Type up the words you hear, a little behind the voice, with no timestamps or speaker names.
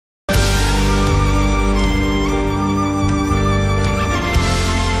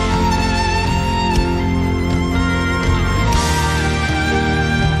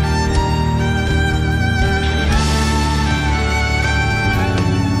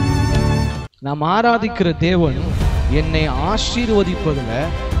நாம் ஆராதிக்கிற தேவன் என்னை ஆசீர்வதிப்பதில்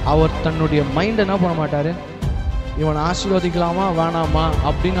அவர் தன்னுடைய மைண்ட் என்ன பண்ண மாட்டாரு, இவனை ஆசீர்வதிக்கலாமா வேணாமா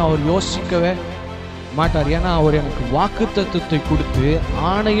அப்படின்னு அவர் யோசிக்கவே மாட்டார். ஏன்னா அவர் எனக்கு வாக்குத்தத்தத்தை கொடுத்து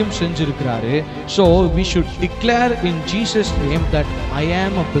ஆணையும் செஞ்சிருக்கிறாரு. So we should declare in Jesus name that I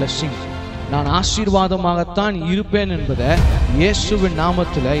am a blessing. நான் ஆசீர்வாதமாகத்தான் இருப்பேன் என்பதை இயேசுவின்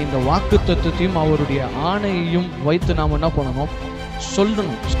நாமத்தில் இந்த வாக்குத்தத்தத்தையும் அவருடைய ஆணையையும் வைத்து நாம் என்ன பண்ணணும்,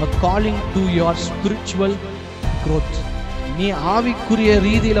 சொல்லணும். calling to your spiritual growth. நீ ஆவிக்குரிய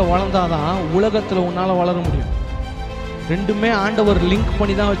ரீதியில் வளர்ந்தாதான் உலகத்தில் உன்னால் வளர முடியும். ரெண்டுமே ஆண்டவர் லிங்க்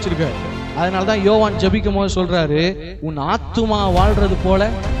பண்ணி தான் வச்சிருக்காரு. அதனால தான் யோவான் ஜபிக்கும் போது சொல்றாரு, உன் ஆத்துமா வாழ்றது போல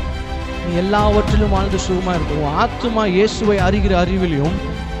நீ எல்லாவற்றிலும் வாழ்ந்து சுகமா இருக்கும். உன் ஆத்துமா இயேசுவை அறிகிற அறிவிலையும்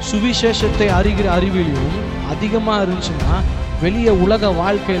சுவிசேஷத்தை அறிகிற அறிவிலையும் அதிகமா இருந்துச்சுன்னா வெளியே உலக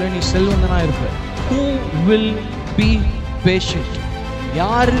வாழ்க்கையில நீ செல்வந்தனா இருப்ப. Who will be patient?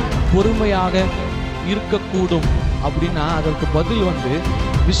 யாரு பொறுமையாக இருக்கக்கூடும் அப்படின்னா அதற்கு பதில்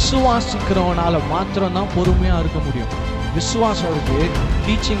விசுவாசிக்கிறவனால மாத்திரம்தான் பொறுமையா இருக்க முடியும். விசுவாசம் இருக்கு,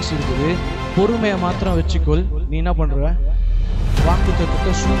 டீச்சிங்ஸ் இருக்குது, பொறுமையை மாத்திரம் வச்சுக்கொள். நீ என்ன பண்ற,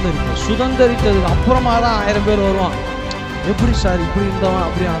 வாக்குத்தத்தத்தை சுதந்திரித்ததுக்கு அப்புறமா தான் 1000 பேர் வருவான். எப்படி சார் இப்படி இருந்தவன்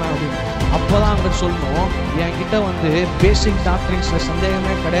அப்படி ஆனா அப்படின்னு. அப்போதான் அங்கே சொல்லணும், என்கிட்ட பேசிக் டாக்ட்ரின்ஸ்ல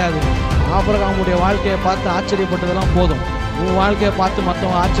சந்தேகமே கிடையாது. ஆபிரகாமுடைய வாழ்க்கையை பார்த்து ஆச்சரியப்பட்டதெல்லாம் போதும், உன் வாழ்க்கையை பார்த்து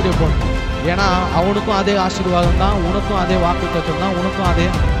மற்றவங்க ஆச்சரியப்படணும். ஏன்னா அவனுக்கும் அதே ஆசீர்வாதம் தான், உனக்கும் அதே வாக்குத்தத்தம் தான், உனக்கும் அதே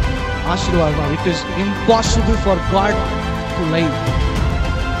ஆசீர்வாதம் தான். It is impossible for God to லை.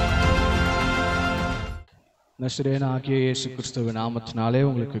 நசரேயனாகிய இயேசு கிறிஸ்துவின் நாமத்தினாலே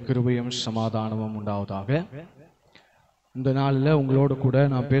உங்களுக்கு கிருபையும் சமாதானமும் உண்டாவதாக. இந்த நாளில் உங்களோடு கூட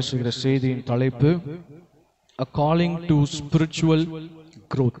நான் பேசுகிற செய்தியின் தலைப்பு A calling to spiritual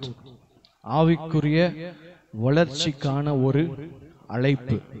growth. ஆவிக்குரிய வளர்ச்சிக்கான ஒரு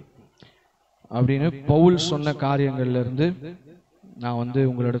அழைப்பு அப்படின்னு பவுல் சொன்ன காரியங்கள்ல இருந்து நான்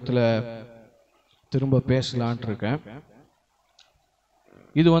உங்களிடத்துல திரும்ப பேசலான் இருக்கேன்.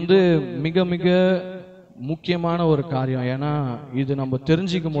 இது மிக மிக முக்கியமான ஒரு காரியம். ஏன்னா இது நம்ம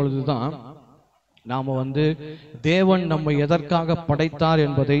தெரிஞ்சுக்கும் பொழுதுதான் நாம தேவன் நம்ம எதற்காக படைத்தார்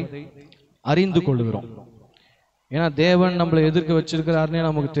என்பதை அறிந்து கொள்கிறோம். ஏன்னா தேவன் நம்மளை எதிர்க்க வச்சிருக்கிறாருன்னே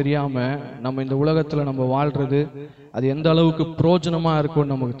நமக்கு தெரியாம நம்ம இந்த உலகத்துல நம்ம வாழ்றது அது எந்த அளவுக்கு பிரயோஜனமா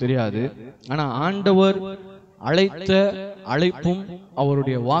இருக்கும்னு நமக்கு தெரியாது. ஆனா ஆண்டவர் அழைத்த அழைப்பும்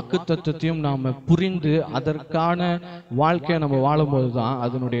அவருடைய வாக்கு தத்துவத்தையும் நாம புரிந்து அதற்கான வாழ்க்கையை நம்ம வாழும்போதுதான்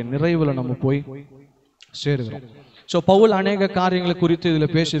அதனுடைய நிறைவுல நம்ம போய் சேருகிறோம். ஸோ பவுல் அநேக காரியங்களை குறித்து இதுல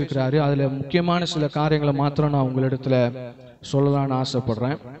பேசியிருக்கிறாரு. அதுல முக்கியமான சில காரியங்களை மாத்திரம் நான் உங்களிடத்துல சொல்லலான்னு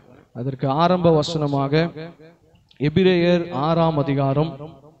ஆசைப்படுறேன். அதற்கு ஆரம்ப வசனமாக எபிரேயர் 6ஆம் அதிகாரம்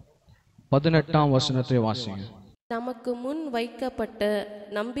 18ஆம் வசனத்தை வாசிங்க. நமக்கு முன் வைக்கப்பட்ட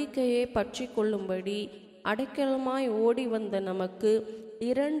நம்பிக்கையை பற்றி கொள்ளும்படி அடைக்கலமாய் ஓடி வந்த நமக்கு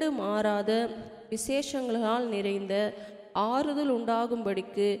 2 மாறாத விசேஷங்களால் நிறைந்த ஆறுதல்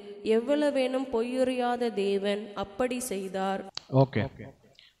உண்டாகும்படிக்கு எவ்வளவேனும் பொய்யுரையாத தேவன் அப்படி செய்தார். ஓகே,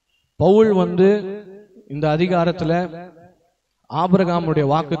 பவுல் இந்த அதிகாரத்துல ஆபிரகாமுடைய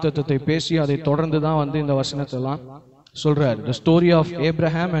வாக்குத்தத்தத்தை பேசி அதை தொடர்ந்து தான் இந்த வசனத்தெல்லாம் சொல்றாரு. The story of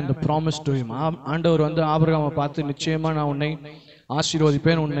Abraham and the promise to him. ஆண்டவர் ஆபிரகாமை பார்த்து நிச்சயமா நான் உன்னை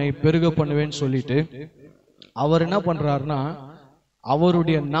ஆசீர்வதிப்பேன், உன்னை பெருக பண்ணுவேன்னு சொல்லிட்டு அவர் என்ன பண்றாருன்னா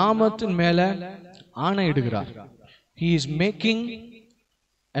அவருடைய நாமத்தின் மேல ஆணையிடுகிறார். He is making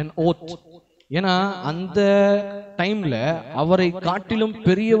an oath. ஏன்னா அந்த டைம்ல அவரை காட்டிலும்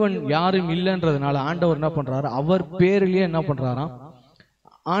பெரியவன் யாரும் இல்லைன்றதுனால ஆண்டவர் என்ன பண்றாரு, அவர் பேரிலேயே என்ன பண்றாராம்,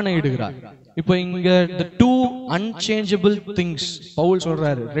 ஆணையிடுகிறார். இப்ப இங்க the 2 unchangeable things பவுல்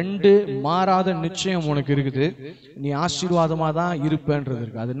சொல்றாரு, 2 மாறாத நிச்சயம் உனக்கு இருக்குது, நீ ஆசீர்வாதமா தான் இருப்பேன்றது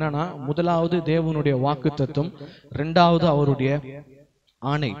இருக்கு. அது என்னன்னா, முதலாவது தேவனுடைய வாக்கு தத்துவம், 2வது அவருடைய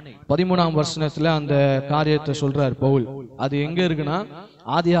ஆணை. 13ஆம் வசனத்துல அந்த காரியத்தை சொல்றாரு பவுல். அது எங்க இருக்குன்னா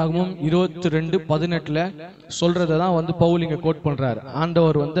ஆதியாகமம் 22:18 சொல்றதான் பவுல் இங்க கோட் பண்றாரு.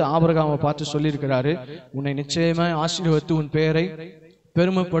 ஆண்டவர் ஆபிரகாமை பார்த்து சொல்லி இருக்கிறாரு, உன்னை நிச்சயமா ஆசீர்வதித்து உன் பெயரை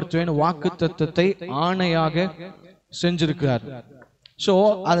பெருமைப்படுத்துவேன் வாக்கு தத்தத்தை ஆணையாக செஞ்சிருக்கிறார். சோ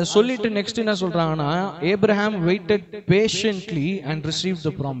அதை சொல்லிட்டு நெக்ஸ்ட் என்ன சொல்றாங்கன்னா, Abraham weighted patiently and receive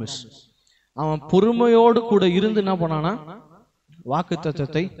the promise. அவன் பொறுமையோடு கூட இருந்து என்ன பண்ணானா வாக்கு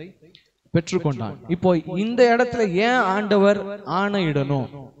தத்தத்தை பெற்றுக்கொண்டான். இப்போ இந்த இடத்துல ஏன் ஆண்டவர் ஆணையிடணும்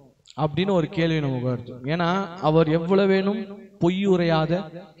அப்படின்னு ஒரு கேள்வி நமக்கு வருது. ஏன்னா அவர் எவ்வளவேனும் பொய்யுரையாத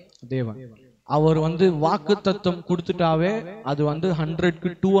தேவன். அவர் வாக்கு தத்துவம் கொடுத்துட்டாவே அது 100க்கு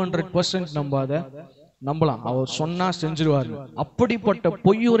 200% நம்ம அதை நம்பலாம். அவர் சொன்னா செஞ்சிருவாரு. அப்படிப்பட்ட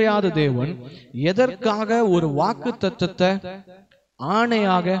பொய்யுரையாத தேவன் எதற்காக ஒரு வாக்கு தத்துவத்தை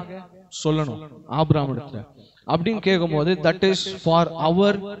ஆணையாக சொல்லணும் ஆபிரகாம் இடத்துல அப்படின்னு கேட்கும்போது that is for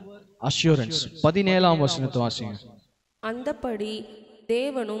our assurance. 17ஆம் வசனத்தை வாசிங்க. அந்தபடி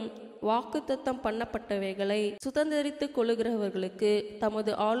தேவனும் வாக்குத்தத்தம் பண்ணப்பட்டவைகளை சுதந்திரித்துக் கொள்ளுகிறவர்களுக்கு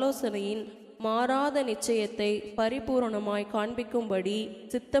தமது ஆலோசனையின் மாறாத நிச்சயத்தை பரிபூரணமாய் காண்பிக்கும்படி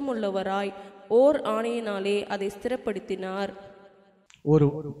சித்தமுள்ளவராய் ஓர் ஆணையினாலே அதை ஸ்திரப்படுத்தினார். ஒரு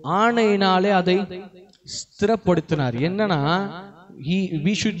ஆணையினாலே அதை ஸ்திரப்படுத்தினார். என்னன்னா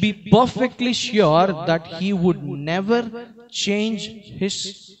we should be perfectly sure that he would never change his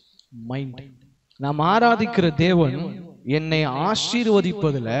mind. நாம் ஆராதிக்கிற தேவன் என்னை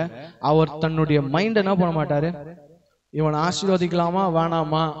ஆசீர்வதிப்பதில் அவர் தன்னுடைய மைண்ட் என்ன பண்ண மாட்டாரு, இவன் ஆசீர்வதிக்கலாமா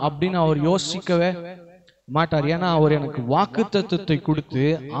வேணாமா அப்படின்னு அவர் யோசிக்கவே மாட்டார். ஏன்னா அவர் எனக்கு வாக்குத்தத்தத்தை கொடுத்து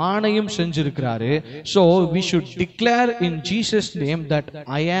ஆணையும் செஞ்சிருக்கிறாரு. So we should declare in Jesus name that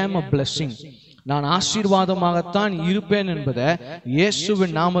I am a blessing. நான் ஆசீர்வாதமாகத்தான் இருப்பேன் என்பதை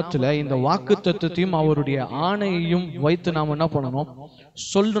இயேசுவின் நாமத்துல இந்த வாக்குத்தத்தத்தையும் அவருடைய ஆணையையும் வைத்து நாம் என்ன பண்ணணும்,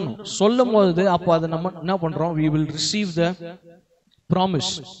 சொல்லணும். சொல்லும் போது அப்போ அதை நம்ம என்ன பண்றோம், we will receive the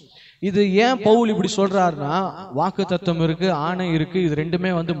promise. இது ஏன் பவுல் இப்படி சொல்றாருன்னா, வாக்கு தத்துவம் இருக்கு, ஆணை இருக்கு, இது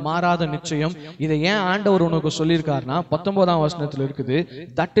ரெண்டுமே மாறாத நிச்சயம். இதை ஏன் ஆண்டவர் உனக்கு சொல்லியிருக்காருன்னா 19ஆம் வசனத்துல இருக்குது,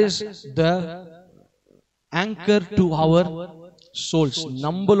 that is the anchor to our souls.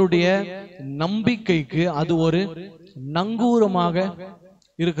 நம்மளுடைய நம்பிக்கைக்கு அது ஒரு நங்கூரமாக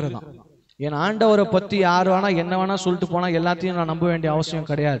இருக்கிறதா. ஏன்னா ஆண்டவரை பத்தி யார் வேணா என்ன வேணா சொல்லிட்டு போனா எல்லாத்தையும் நான் நம்ப வேண்டிய அவசியம்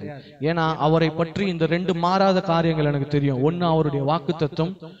கிடையாது. ஏன்னா அவரை பற்றி இந்த ரெண்டு மாறாத காரியங்கள் எனக்கு தெரியும். ஒன்னு அவருடைய வாக்கு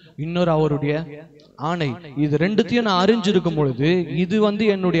தத்துவம், இன்னொரு அவருடைய ஆணை. இது ரெண்டுத்தையும் நான் அறிஞ்சிருக்கும் பொழுது இது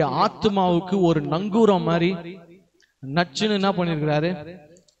என்னுடைய ஆத்மாவுக்கு ஒரு நங்கூரம் மாதிரி நச்சுன்னு என்ன பண்ணிருக்கிறாரு,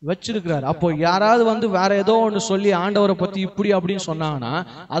 வச்சிருக்கிறாரு. அப்போ யாராவது வேற ஏதோ ஒன்று சொல்லி ஆண்டவரை பத்தி இப்படி அப்படின்னு சொன்னாங்கன்னா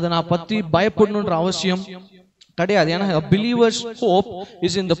அதை நான் பத்தி பயப்படணுன்ற அவசியம் கிடையாது. ஏன்னா a believer's hope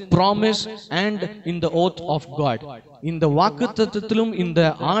is in the promise and in the oath of God. இந்த வாக்குத்தத்தத்திலும் இந்த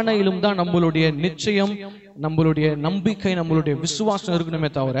ஆணையிலும் தான் நம்மளுடைய நிச்சயம், நம்மளுடைய நம்பிக்கை, நம்மளுடைய விசுவாசம் இருக்கணுமே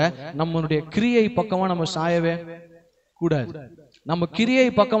தவிர நம்மளுடைய கிரியை பக்கமா நம்ம சாயவே கூடாது. நம்ம கிரியை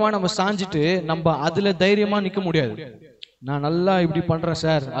பக்கமா நம்ம சாஞ்சிட்டு நம்ம அதுல தைரியமா நிக்க முடியாது. நான் நல்லா இப்படி பண்றேன்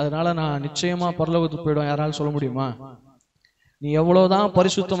சார், அதனால நான் நிச்சயமா பரலோகத்துக்கு போயிடும் யாராலும் சொல்ல முடியுமா? நீ எவ்வளவுதான்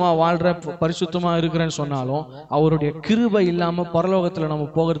பரிசுத்தமா வாழ்ற, பரிசுத்தமா இருக்கிறேன்னு சொன்னாலும் அவருடைய கிருபை இல்லாம பரலோகத்துல நம்ம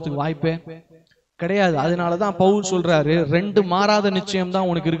போகிறதுக்கு வாய்ப்பே கிடையாது. அதனாலதான் பவுல் சொல்றாரு, ரெண்டு மாறாத நிச்சயம் தான்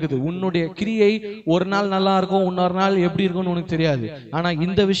உனக்கு இருக்குது. உன்னுடைய கிரியை ஒரு நாள் நல்லா இருக்கும், இன்னொரு நாள் எப்படி இருக்கும்னு உனக்கு தெரியாது. ஆனா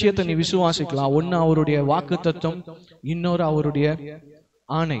இந்த விஷயத்தை நீ விசுவாசிக்கலாம். ஒன்னு அவருடைய வாக்கு தத்துவம், இன்னொரு அவருடைய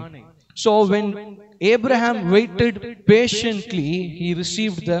ஆணை. So when Abraham waited patiently, he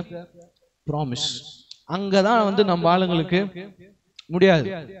received the promise. அங்கதான் நம்ம ஆளுங்களுக்கு முடியாது.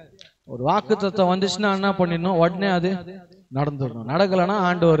 ஒரு வாக்கு தத்துவம் வந்துச்சுன்னா என்ன பண்ணிடணும், உடனே அது நடந்துடணும். நடக்கலன்னா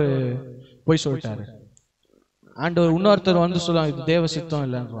ஆண்டவர் போய் சொல்லிட்டாரு, ஆண்டவர் இன்னொருத்தர் சொல்லுவாங்க இது தேவ சித்தம்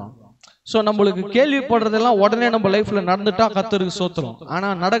இல்லைன்றான். சோ நம்மளுக்கு கேள்விப்படுறதெல்லாம் உடனே நம்ம லைஃப்ல நடந்துட்டா கர்த்தருக்கு சோத்திரம். ஆனா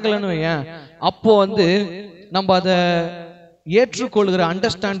நடக்கலன்னு வையேன், அப்போ நம்ம அதை ஏற்றுக்கொள்கிற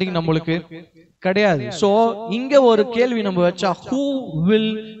அண்டர்ஸ்டாண்டிங் நம்மளுக்கு கிடையாது. சோ இங்க ஒரு கேள்வி நம்ம வச்சா, who will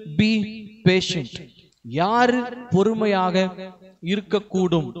be patient? யாரு பொறுமையாக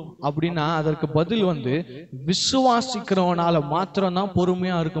இருக்கக்கூடும் அப்படின்னா அதற்கு பதில் விசுவாசிக்கிறவனால மாத்திரம்தான்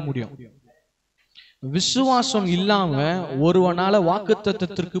பொறுமையா இருக்க முடியும். விசுவாசம் இல்லாம ஒருவனால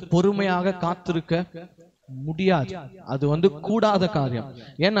வாக்குத்தத்தத்திற்கு பொறுமையாக காத்திருக்க முடியாது. அது கூடாத காரியம்.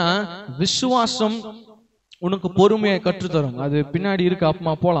 ஏன்னா விசுவாசம் உனக்கு பொறுமையை கற்றுத்தரும். அது பின்னாடி இருக்கு,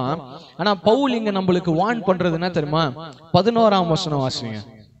 அப்பமா போலாம். ஆனா பவுல் இங்க நம்மளுக்கு வார்ன் பண்றது என்ன தெரியுமா? 11ஆம் வசனம் வாசிங்க.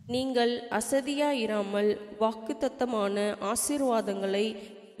 நீங்கள் அசதியாயிராமல் வாக்குத்தத்தமான ஆசீர்வாதங்களை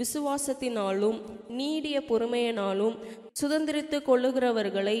விசுவாசத்தினாலும் நீடிய பொறுமையினாலும் சுதந்திரித்துக்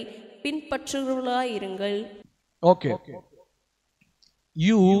கொள்ளுகிறவர்களை பின்பற்றுகிறவர்களாயிருங்கள். Okay,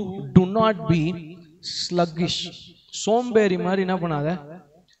 you do not be sluggish. சோம்பேறி மாதிரி என்ன பண்ணாத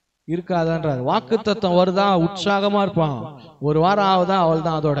இருக்காதன்றாரு. வாக்குத்தத்தம் வருதா உற்சாகமா இருப்பான், ஒரு வாரம் ஆகுதா அவள்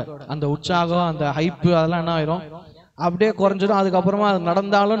தான், அதோட அந்த உற்சாகம் அந்த ஹைப்பு அதெல்லாம் என்ன ஆயிரும், அப்படியே குறைஞ்சிடும். அதுக்கப்புறமா அது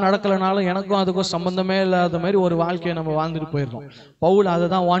நடந்தாலும் நடக்கலனாலும் எனக்கும் அதுக்கும் சம்பந்தமே இல்லாத மாதிரி ஒரு வாழ்க்கையை நம்ம வாழ்ந்துட்டு போயிடுறோம். பவுல் அதை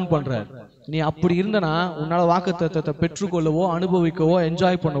தான் வார்ன் பண்றாரு. நீ அப்படி இருந்தனா உன்னால வாக்குத்தத்தத்தை பெற்றுக்கொள்ளவோ அனுபவிக்கவோ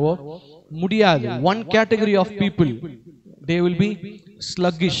என்ஜாய் பண்ணவோ முடியாது. One category of people, they will be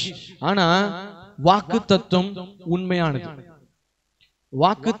sluggish. ஆனா வாக்குத்தத்தம் உண்மையானது,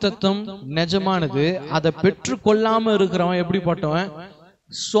 வாக்குத்தத்தம் நிஜமானது. அதை பெற்றுக்கொள்ளாம இருக்கிறவன் எப்படிப்பட்டவன்?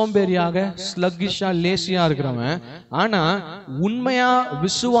 சோம்பேறியாக, ஸ்லக்கிஷா, லேசியா இருக்கிறவன். ஆனா உண்மையா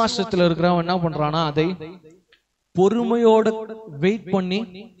விசுவாசத்துல இருக்கிறவன் என்ன பண்றானா அதை பொறுமையோட வெயிட் பண்ணி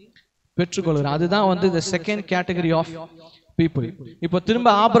பெற்றுக்கொள்கிறான். அதுதான் the second category of people. இப்போ திரும்ப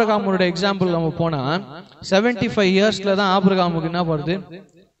ஆபிரகாமோட எக்ஸாம்பிள் நம்ம போனா 75 இயர்ஸ்ல தான் ஆபிரகாமுக்கு என்ன வருது?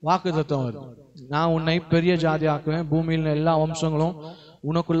 வாக்குத்தத்தம் வருது. நான் உன்னை பெரிய ஜாதி ஆக்குவேன், பூமியில எல்லா வம்சங்களும்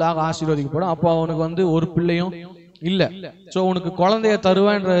உனக்குள்ளாக ஆசீர்வதிக்கப்படும். அப்போ அவனுக்கு வந்து ஒரு பிள்ளையும் இல்ல. சோ உனக்கு குழந்தைய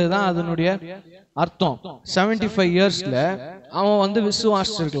தருவேன்றதுதான் அதனுடைய அர்த்தம். 75 இயர்ஸ்ல அவன் வந்து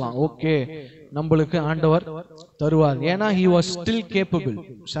விசுவாசிச்சிருக்கலாம், ஓகே நம்மளுக்கு ஆண்டவர் தருவார். ஏன்னா he was still capable.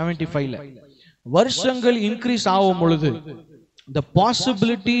 75ல வருஷங்கள் இன்க்ரீஸ் ஆகும் பொழுது the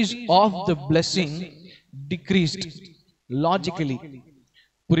possibilities of the blessing decreased logically.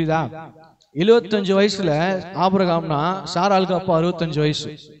 புரியுதா? 75 வயசுல ஆபிரகாம்னா சாராளுக்கு அப்போ 65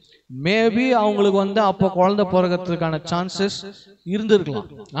 வயசு. மேபி அவங்களுக்கு வந்து அப்போ குழந்தை பிறக்கிறதுக்கான சான்சஸ் இருந்திருக்கலாம்.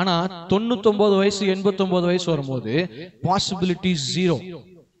 ஆனா 99 வயசு 89 வயசு வரும்போது பாசிபிலிட்டி 0.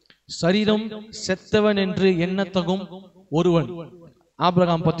 சரீரம் செத்தவன் என்று எண்ணத்தகும் ஒருவன்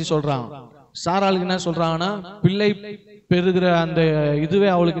ஆபிரகாம் பத்தி சொல்றான். சாராளுக்கு என்ன சொல்றாங்கன்னா, பிள்ளை பெறுகிற அந்த இதுவே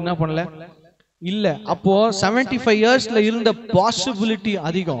அவளுக்கு என்ன பண்ணல, இல்ல. அப்போ 75 இயர்ஸ்ல இருந்த பாசிபிலிட்டி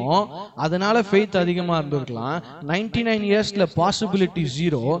அதிகம், அதனால ஃபெய்த் அதிகமா இருந்திருக்கலாம். 99 இயர்ஸ்ல பாசிபிலிட்டி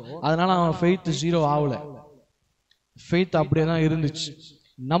 0, அதனால அவன் ஃபெய்த் 0 ஆகல. ஃபெய்த் அப்படியே தான் இருந்துச்சு.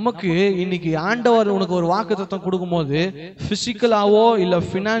 நமக்கு இன்னைக்கு ஆண்டவர் உனக்கு ஒரு வாக்குத்தத்தம் கொடுக்கும் போது பிசிக்கலாவோ இல்ல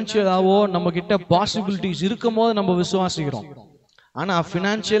பினான்சியலாவோ நம்ம கிட்ட பாசிபிலிட்டிஸ் இருக்கும் போது நம்ம விசுவாசிக்கிறோம். ஆனா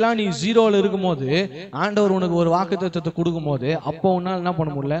பினான்சியலா நீ 0ல இருக்கும் போது ஆண்டவர் உனக்கு ஒரு வாக்குத்தத்தத்தை கொடுக்கும் போது அப்போ உன்னால என்ன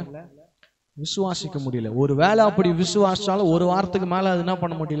பண்ண முடியல, விசுவாசிக்க முடியல. ஒரு வேளை அப்படி விசுவாசாலும் ஒரு வாரத்துக்கு மேல அது என்ன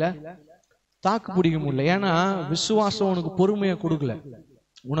பண்ண முடியல, தாக்கு பிடிக்க முடியல. ஏன்னா விசுவாசம் உனக்கு பொறுமையை கொடுக்கல.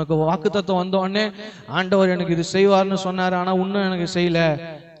 உனக்கு வாக்குத்தத்தம் வந்த உடனே ஆண்டவர் எனக்கு இது செய்வார்னு சொன்னாரு, ஆனா இன்னும் எனக்கு செய்யல,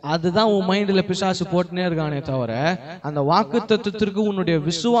 அதுதான் உன் மைண்ட்ல பிசாசு போட்டுனே இருக்கானே தவிர அந்த வாக்குத்தத்தத்திற்கு உன்னுடைய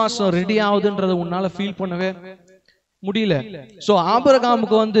விசுவாசம் ரெடி ஆகுதுன்றதை உன்னால ஃபீல் பண்ணவே முடியல. சோ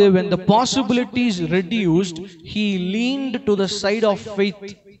ஆபிரகாமுக்கு வந்து when the possibilities reduced, he leaned to the side of faith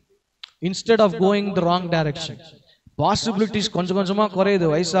instead of going the wrong direction. Possibilities கொஞ்சம் கொஞ்சமா குறையுது,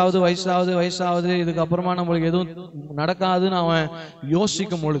 வயசாவது இதுக்கப்புறமா நம்மளுக்கு எதுவும் நடக்காதுன்னு அவன்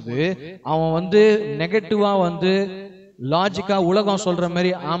யோசிக்கும் பொழுது அவன் வந்து நெகட்டிவா வந்து லாஜிக்கா உலகம் சொல்ற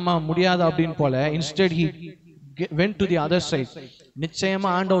மாதிரி ஆமா முடியாது அப்படின்னு போல, instead he went to the other side. நிச்சயமா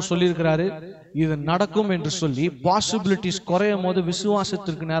ஆண்டவர் சொல்லியிருக்கிறாரு இது நடக்கும் என்று சொல்லி பாசிபிலிட்டிஸ் குறையும் போது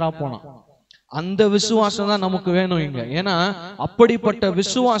விசுவாசத்திற்கு நேரா போனான். அந்த விசுவாசம் தான் நமக்கு வேணும் இங்க. ஏன்னா அப்படிப்பட்ட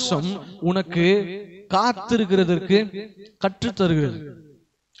விசுவாசம் உனக்கு காத்திருக்கிறதற்கு கற்றுத் தருகிறது.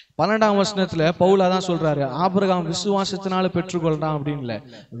 12ஆம் வசனத்துல பவுல் அதான் சொல்றாரு, ஆபிரகாம் விசுவாசத்தினால பெற்றுக்கொள்றான் அப்படின்னு இல்ல,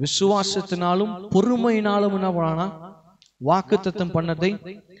 விசுவாசத்தினாலும் பொறுமையினாலும் என்ன பண்ணானா வாக்குத்தத்தம் பண்ணதை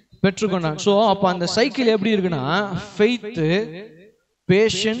பெற்றுக்கொண்டான். சோ அப்ப அந்த சைக்கிள் எப்படி இருக்குன்னா, ஃபெய்த்,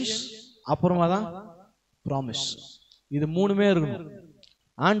 பேஷன்ஸ், அப்புறமா தான் ப்ராமிஸ். இது மூணுமே இருக்கணும்.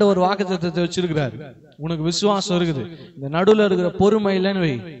 ஆண்டவர் வாக்குத்தத்தத்தை வச்சிருக்கிறாரு, உனக்கு விசுவாசம் இருக்குது, இந்த நடுவுல இருக்கிற பொறுமை இல்லைன்னு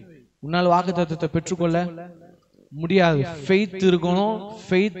வை, உன்னால் வாக்குத்தத்தத்தை பெற்றுக்கொள்ள முடியாது. ஃபெய்த் இருக்கணும்.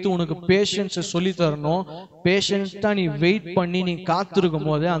 ஃபெய்த் உனக்கு பேஷன்ஸை சொல்லி தரணும். பேஷன்ஸா நீ வெயிட் பண்ணி நீ காத்திருக்கும்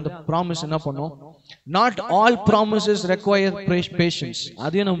போது அந்த ப்ராமிஸ் என்ன பண்ணும். Not all promises require patience.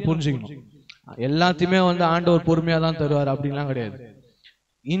 அதையும் நம்ம புரிஞ்சுக்கணும். எல்லாத்தையுமே வந்து ஆண்டவர் பொறுமையா தான் தருவார் அப்படின்லாம் கிடையாது.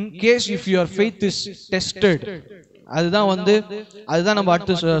 In case if your faith is tested, அதுதான் நம்ம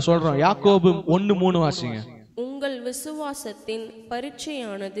அடுத்து சொல்றோம். யாக்கோபு 1:3 வாசிங்க. உங்கள் விசுவாசத்தின்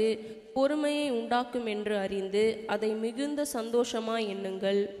பரீட்சையானது பொறுமையை உண்டாக்கும் என்று அறிந்து அதை மிகுந்த சந்தோஷமா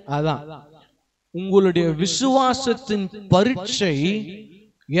எண்ணுங்கள். அதான் உங்களுடைய விசுவாசத்தின் பரீட்சை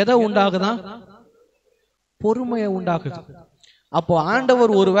எதை உண்டாகுதா? பொறுமையை உண்டாக்குது. அப்போ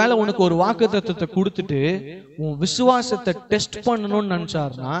ஆண்டவர் ஒருவேளை உனக்கு ஒரு வாக்குத்தத்தத்தை கொடுத்துட்டு உன் விசுவாசத்தை டெஸ்ட் பண்ணணும்னு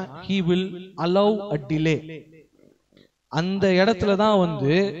நினைச்சாருன்னா he will allow a delay. அந்த இடத்துல தான்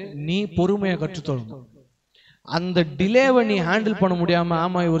வந்து நீ பொறுமையை கற்றுத்தரணும். அந்த டிலேவை நீ ஹேண்டில் பண்ண முடியாம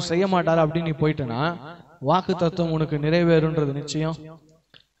ஆமா இவர் செய்ய மாட்டாரு அப்படின்னு நீ போயிட்டனா வாக்குத்தத்தம் உனக்கு நிறைவேறுன்றது நிச்சயம்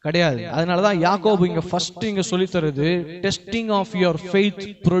கிடையாது. அதனாலதான் யாக்கோபு இங்க ஃபர்ஸ்ட் இங்க சொல்லி தருது, testing of your faith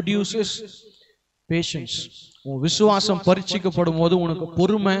produces patience. உன் விசுவாசம் பரீட்சிக்கப்படும் போது உனக்கு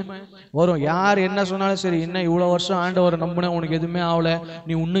பொறுமை வரும். யார் என்ன சொன்னாலும் சரி, இன்னும் இவ்வளவு வருஷம் ஆண்டவரை நம்பின உனக்கு எதுவுமே ஆகல,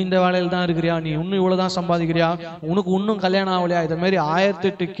 நீ இன்னும் இந்த வேலையில தான் இருக்கிறியா, நீ இன்னும் இவ்வளவுதான் சம்பாதிக்கிறியா, உனக்கு இன்னும் கல்யாணம் ஆகலையா, இதை மாதிரி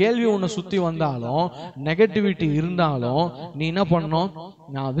 1008 கேள்வி உன்னை சுத்தி வந்தாலும் நெகட்டிவிட்டி இருந்தாலும் நீ என்ன பண்ணணும்,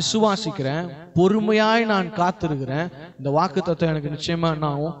 நான் விசுவாசிக்கிறேன், பொறுமையாய் நான் காத்திருக்கிறேன், இந்த வாக்குத்தத்தம் எனக்கு நிச்சயமா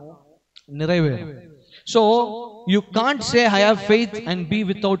என்ன ஆகும், நிறைவேறும். So you can't say I have faith and be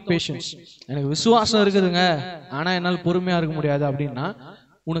without patience. எனக்கு விசுவாசம் இருக்குதுங்க ஆனா என்னால் பொறுமையா இருக்க முடியாது அப்படின்னா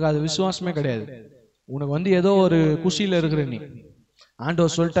உனக்கு அது விசுவாசமே கிடையாது. உனக்கு வந்து ஏதோ ஒரு குஷியில இருக்கிற, நீ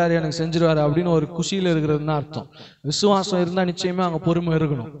ஆண்டவர் சொல்லிட்டாரு எனக்கு செஞ்சிருவாரு அப்படின்னு ஒரு குஷியில இருக்கிறதுன்னு அர்த்தம். விசுவாசம் இருந்தா நிச்சயமா அங்க பொறுமை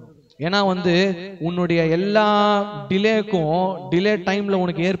இருக்கணும். ஏன்னா வந்து உன்னுடைய எல்லா டிலே டைம்ல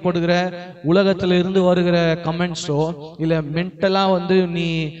உனக்கு ஏற்படுகிற உலகத்துல இருந்து வருகிற கமெண்ட்ஸோ இல்ல மென்டலா வந்து நீ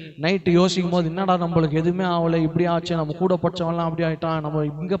நைட்டு யோசிக்கும் போது என்னடா நம்மளுக்கு எதுவுமே ஆகல, இப்படி ஆச்சு, நம்ம கூட படிச்சவன்லாம் அப்படி ஆயிட்டான், நம்ம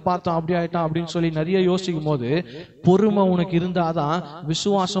இங்க பார்த்தோம் அப்படி ஆயிட்டான் அப்படின்னு சொல்லி நிறைய யோசிக்கும் போது பொறுமை உனக்கு இருந்தாதான்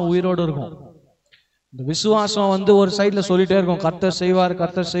விசுவாசம் உயிரோடு இருக்கும். இந்த விசுவாசம் வந்து ஒரு சைட்ல சொல்லிட்டே இருக்கும், கர்த்தர் செய்வார்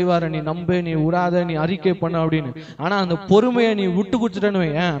கர்த்தர் செய்வார், நீ நம்பு, நீ உடாத, நீ அறிக்கை பண்ண அப்படின்னு. ஆனா அந்த பொறுமையை நீ விட்டு கொடுத்துட்டேன்னு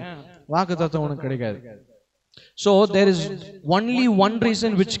வையேன், வாக்குத்தத்தம் உனக்கு கிடைக்காது. So there is only one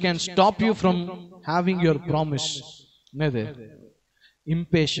reason which can stop you from having your promise. என்னது?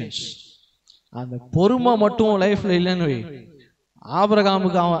 Impatience. அந்த பொறுமை மட்டும் லைஃப்ல இல்லைன்னு வை,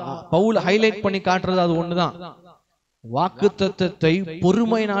 ஆபிரகாமுக்கு பவுல் ஹைலைட் பண்ணி காட்டுறது அது ஒண்ணுதான். வாக்குத்தத்தத்தை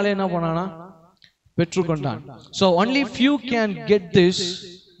பொறுமையினாலே என்ன பண்ணானா பெற்றுக்கொண்டான். So only few can get this,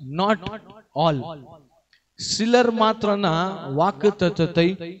 not all. சிலர் மாத்திரம்தான் வாக்குத்தத்தத்தை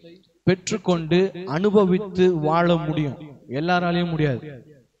பெற்றுக்கொண்டு அனுபவித்து வாழ முடியும், எல்லாராலையும் முடியாது.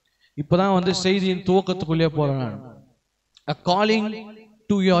 இப்பதான் வந்து செய்தியின் துவக்கத்துக்குள்ளே போறேன். A calling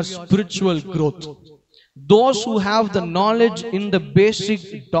to your spiritual growth. Those who have the knowledge in the basic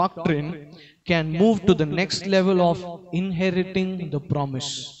doctrine can move to the next level of inheriting the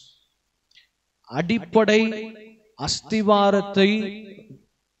promise. அடிப்படை அஸ்திவாரத்தை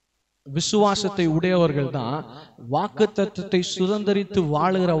விசுவாசத்தை உடையவர்கள் தான் வாக்குத்தத்தத்தை சுதந்திரித்து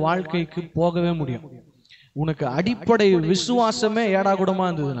வாழுகிற வாழ்க்கைக்கு போகவே முடியும். உனக்கு அடிப்படை விசுவாசமே ஏடாகுடமா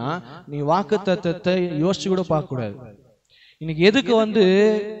இருந்ததுன்னா நீ வாக்குத்தத்தத்தை யோசிச்சு கூட பார்க்க கூடாது. இன்னைக்கு எதுக்கு வந்து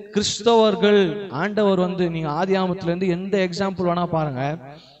கிறிஸ்தவர்கள் ஆண்டவர் வந்து நீங்க ஆதியாமத்துல இருந்து எந்த எக்ஸாம்பிள் வேணா பாருங்க,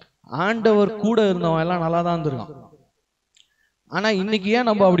 ஆண்டவர் கூட இருந்தவன் எல்லாம் நல்லா தான் இருந்திருக்கான். ஆனா இன்னைக்கு ஏன்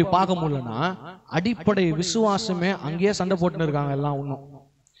நம்ம அப்படி பார்க்க முடியலன்னா அடிப்படை விசுவாசமே அங்கேயே சண்டை போட்டுன்னு இருக்காங்க எல்லாம். இன்னும்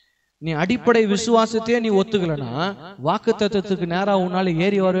நீ அடிப்படை விசுவாசத்தையே நீ ஒத்துக்கலன்னா வாக்குத்தத்தத்துக்கு நேரா உன்னால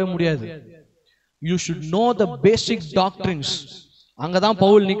ஏறி வரவே முடியாது. You should know the basic doctrines. அங்கதான்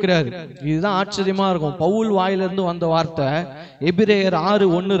பவுல் நிக்கிறாரு. இதுதான் ஆச்சரியமா இருக்கும். பவுல் வாயிலிருந்து வந்த வார்த்தை எபிரேயர்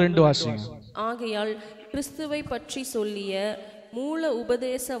 6:1-2 வாசிங்க. ஆகையால் கிறிஸ்துவை பற்றி சொல்லிய மூல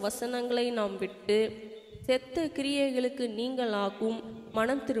உபதேச வசனங்களை நாம் விட்டு செத்த கிரியைகளுக்கு நீங்களாகும்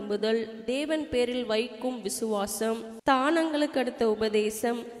மனம் திரும்புதல், தேவன் பேரில் வைக்கும் விசுவாசம், தானங்களுக்கு அடுத்த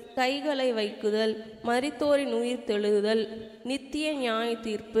உபதேசம், கைகளை வைக்குதல், மரித்தோரின் உயிர் தெழுதல், நித்திய நியாய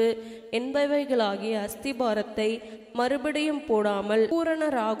தீர்ப்பு என்பவைகளாகிய அஸ்திபாரத்தை மறுபடியும் போடாமல்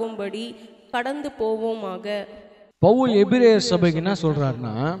பூரணராகும்படி கடந்து போவோமாக. பவுல் எபிரேயர் சபைக்கு என்ன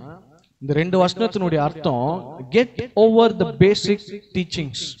சொல்றாருன்னா, இந்த 2 வசனத்தினுடைய அர்த்தம் get over the basic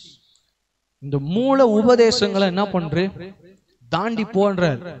teachings. இந்த மூல உபதேசங்களை என்ன பண்ற தாண்டி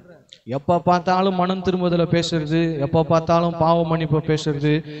போன்றார். எப்ப பார்த்தாலும் மனம் திரும்புதல பேசுறது, எப்ப பார்த்தாலும் பாவ மன்னிப்பு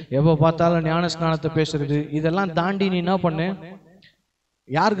பேசுறது, எப்ப பார்த்தாலும் ஞான ஸ்நானத்தை பேசுறது, இதெல்லாம் தாண்டி நீ என்ன பண்ணு,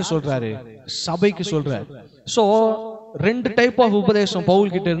 யாருக்கு சொல்றாரு? சபைக்கு சொல்றாரு. சோ 2 டைப் ஆஃப் உபதேசம்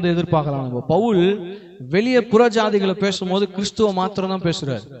பவுல் கிட்ட இருந்து எதிர்பார்க்கலாம் நம்ம. பவுல் வெளியே புறஜாதிகளை பேசும்போது கிறிஸ்துவ மாத்திரம் தான்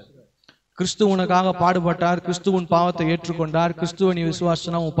பேசுறாரு. கிறிஸ்து உனக்காக பாடுபட்டார், கிறிஸ்துவின் பாவத்தை ஏற்றுக்கொண்டார், கிறிஸ்துவ நீ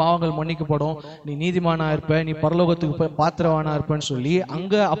விசுவாசனா உன் பாவங்கள் மன்னிக்கப்படும், நீ நீதிமானா இருப்ப, நீ பரலோகத்துக்கு பாத்திரவானா இருப்பன்னு சொல்லி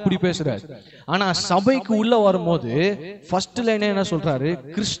அங்க அப்படி பேசுறாரு. ஆனா சபைக்கு உள்ள வரும்போது ஃபர்ஸ்ட் லைனே என்ன சொல்றாரு?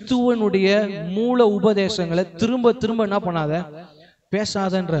 கிறிஸ்துவனுடைய மூல உபதேசங்களை திரும்ப திரும்ப என்ன பண்ணாத,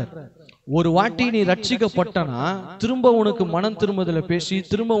 பேசாதன்றார். ஒரு வாட்டி நீ ரட்சிக்கப்பட்டனா திரும்ப உனக்கு மனம் திரும்புதல பேசி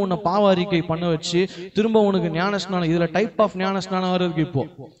திரும்ப உன்னை பாவ அறிக்கை பண்ண வச்சு திரும்ப உனக்கு ஞானஸ்நானம், இதுல டைப் ஆஃப் ஞானஸ்நானம் வருது. இப்போ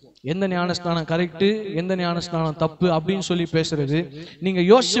எந்த ஞானஸ்நானம் கரெக்ட், எந்த ஞானஸ்நானம் தப்பு அப்படின்னு சொல்லி பேசுறது. நீங்க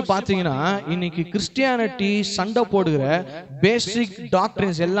யோசிச்சு பாத்தீங்கன்னா இன்னைக்கு கிறிஸ்டியானிட்டி சண்டை போடுகிற பேசிக்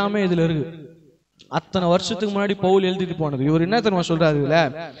டாக்டரின்ஸ் எல்லாமே இதுல இருக்கு. அத்தனை வருஷத்துக்கு முன்னாடி பவுல் எழுதிட்டு போனது. இவர் என்ன தெரியுமா சொல்றாரு? இதுல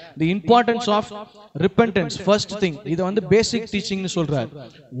தி importance of repentance first thing, இது வந்து பேசிக் டீச்சிங்னு சொல்றாரு.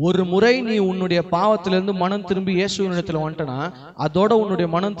 ஒரு முறை நீ உன்னுடைய பாவத்திலிருந்து மனம் திரும்பி இயேசுவின் இடத்துல வந்துட்டனா அதோட உன்னுடைய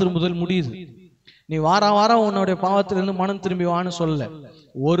மனம் திரும்புதல் முடியுது. நீ வாரம் உன்னுடைய பாவத்திலிருந்து மனம் திரும்பி வான்னு சொல்லல.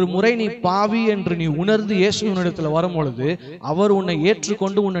 ஒரு முறை நீ பாவி என்று நீ உணர்ந்து இயேசுவின் இடத்துல வரும் பொழுது அவர் உன்னை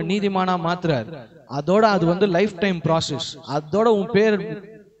ஏற்றுக்கொண்டு உன்னை நீதிமானா மாத்துறாரு. அதோட அது வந்து லைஃப் டைம் ப்ராசஸ். அதோட உன் பேர்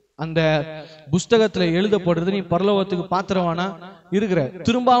அந்த புஸ்தகத்துல எழுதப்படுறது, நீ பரலோகத்துக்கு பாத்திரவானா இருக்கிற.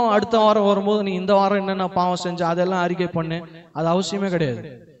 திரும்பவும் அடுத்த வாரம் வரும்போது நீ இந்த வாரம் என்னென்ன பாவம் செஞ்ச அதெல்லாம் அறிக்கை பண்ணு, அது அவசியமே கிடையாது.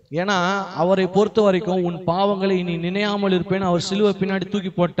 ஏன்னா அவரை பொறுத்த வரைக்கும் உன் பாவங்களை நீ நினையாமல் இருப்பேன்னு அவர் சிலுவை பின்னாடி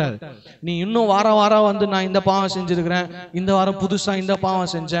தூக்கி போட்டார். நீ இன்னும் வாரம் வந்து நான் இந்த பாவம் செஞ்சிருக்கிறேன், இந்த வாரம் புதுசா இந்த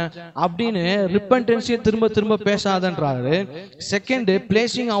பாவம் செஞ்சேன் அப்படின்னு ரிப்பென்டன்ஸையே திரும்ப திரும்ப பேசாதன்றாரு. Second,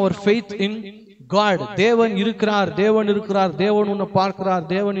 placing our faith in God. தேவன் இருக்கிறார், தேவன் உன்னை பார்க்கிறார்,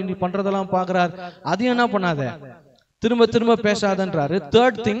 தேவன் நீ பண்றதெல்லாம் பார்க்கிறார், அதையும் என்ன பண்ணாத திரும்ப திரும்ப பேசாதன்றாரு.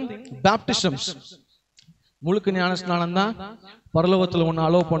 Third thing, பேப்டிசம்ஸ். முழுக்க ஞான ஸ்நானம் தான் பரலோகத்துல ஒன்னு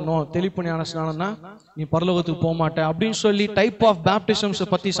அலோவ் பண்ணும், தெளிப்பு ஞான ஸ்நானம் தான் நீ பரலோகத்துக்கு போக மாட்ட அப்படின்னு சொல்லி டைப் ஆஃப் பேப்டிசம்ஸ்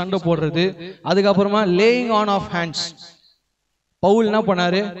பத்தி சண்டை போடுறது. அதுக்கப்புறமா laying on off hands. Pavul என்ன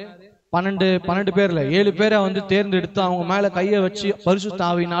பண்ணாரு, 12 பேர்ல 7 பேரை வந்து தேர்ந்தெடுத்து அவங்க மேல கையை வச்சு பரிசுத்த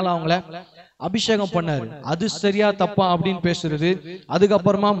ஆவியினால அவங்கள அபிஷேகம் பண்ணாரு. அது சரியா தப்பா அப்படின்னு பேசுறது.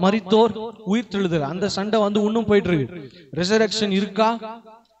 அதுக்கப்புறமா மரித்தோர் உயிர் தெழுதல், அந்த சண்டை வந்து இன்னும் போயிட்டு இருக்கு. ரெசரக்ஷன் இருக்கா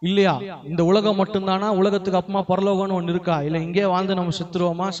இல்லையா, இந்த உலகம் மட்டும்தானா, உலகத்துக்கு அப்புறமா பரலோகம்னு ஒண்ணு இருக்கா, இல்ல இங்கே வாழ்ந்து நம்ம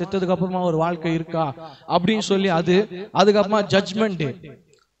செத்துருவோமா, செத்ததுக்கு அப்புறமா ஒரு வாழ்க்கை இருக்கா அப்படின்னு சொல்லி அது. அதுக்கப்புறமா ஜட்ஜ்மெண்ட் டே,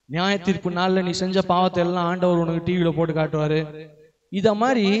 நியாய தீர்ப்பு நாள்ல நீ செஞ்ச பாவத்தை எல்லாம் ஆண்டவர் உனக்கு டிவியில போட்டு காட்டுவாரு. இத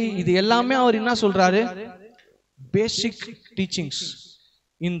மாதிரி இது எல்லாமே அவர் என்ன சொல்றாரு, பேசிக் டீச்சிங்ஸ்.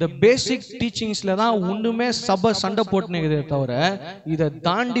 இந்த பேசிக் டீச்சிங்ஸ்ல தான் ஒண்ணுமே சபை சண்டை போட்டுனே தவிர இதை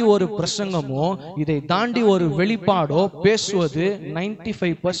தாண்டி ஒரு பிரசங்கமோ இதை தாண்டி ஒரு வெளிப்பாடோ பேசுவது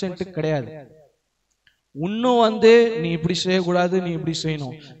 95% கிடையாது. இன்னும் வந்து நீ இப்படி செய்யக்கூடாது, நீ இப்படி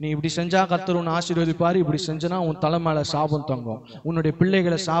செய்யணும், நீ இப்படி செஞ்சா கர்த்தர் உன்னை ஆசீர்வதிப்பாரு, இப்படி செஞ்சனா உன் தலை மேல சாபம் தங்கும், உன்னுடைய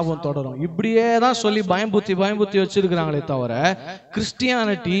பிள்ளைகளை சாபம் தொடரும், இப்படியே தான் சொல்லி பயம்புத்தி வச்சிருக்கிறாங்களே தவிர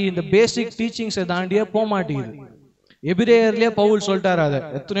கிறிஸ்டியானிட்டி இந்த பேசிக் டீச்சிங்ஸை தாண்டியே போக மாட்டேங்குது. எபிரேயர்லயே பவுல் சொல்லிட்டாரு, அதை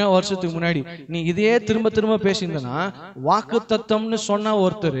எத்தனையோ வருஷத்துக்கு முன்னாடி. நீ இதையே திரும்ப பேசியிருந்தனா வாக்கு தத்தம்னு சொன்ன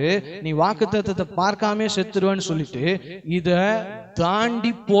ஒருத்தர் நீ வாக்கு தத்தத்தை பார்க்காம செத்துருவேன்னு சொல்லிட்டு இத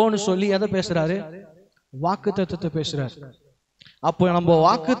தாண்டி போன்னு சொல்லி எதை பேசுறாரு, வாக்கு தத்தத்தை பேசுறாரு. அப்போ நம்ம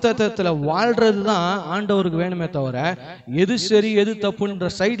வாக்கு தத்தத்துல வாழ்றதுதான் ஆண்டவருக்கு வேணுமே தவிர எது சரி எது தப்புன்ற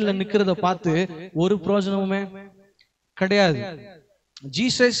சைட்ல நிக்கிறத பார்த்து ஒரு பிரயோஜனமுமே கிடையாது.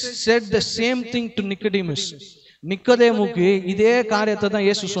 Jesus said the same thing to Nicodemus. நிக்கோதேமுக்கு இதே காரியத்தை தான்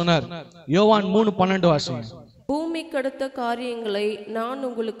இயேசு சொன்னார். யோவான் 3:12 வாசிங்க. பூமிக்கடுத்த காரியங்களை நான்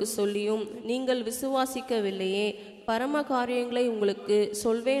உங்களுக்கு சொல்லியும் நீங்கள் விசுவாசிக்கவில்லையே, பரம காரியங்களை உங்களுக்கு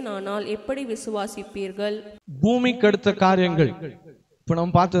சொல்வேனானால் எப்படி விசுவாசிப்பீர்கள்? பூமிக்கு அடுத்த காரியங்கள் இப்ப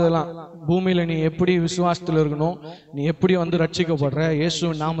நம்ம பார்த்ததெல்லாம், பூமியில நீ எப்படி விசுவாசத்துல இருக்கணும், நீ எப்படி வந்து ரட்சிக்கப்படுற,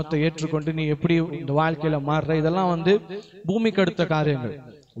 இயேசு நாமத்தை ஏற்றுக்கொண்டு நீ எப்படி இந்த வாழ்க்கையில மாறுற, இதெல்லாம் வந்து பூமிக்கு அடுத்த காரியங்கள்.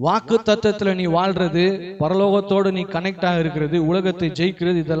 வாக்கு தத்தத்துல நீ வாழ்றது, பரலோகத்தோடு நீ கனெக்ட் ஆக இருக்கிறது, உலகத்தை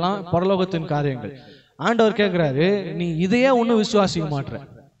ஜெயிக்கிறது, இதெல்லாம் பரலோகத்தின் காரியங்கள். ஆண்டவர் கேட்கிறாரு, நீ இதையே ஒன்னும் விசுவாசிக்க மாட்ற.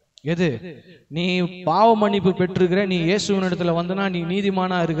 எது, நீ பாவ மன்னிப்பு பெற்றிருக்கிற, நீ இயேசுவின் இடத்துல வந்தனா நீ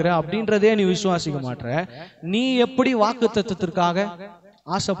நீதிமானா இருக்கிற அப்படின்றதே நீ விசுவாசிக்க மாட்ற. நீ எப்படி வாக்கு தத்தத்திற்காக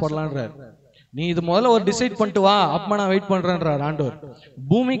ஆசைப்படலான்றார். நீ இது முதல்ல ஒரு டிசைட் பண்ணிட்டு வா, அப்ப நான் வெயிட் பண்றேன்றார் ஆண்டவர்.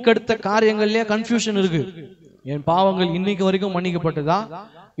 பூமிக்கு அடுத்த காரியங்கள்லயே கன்ஃபியூஷன் இருக்கு. என் பாவங்கள் இன்னைக்கு வரைக்கும் மன்னிக்கப்பட்டதா,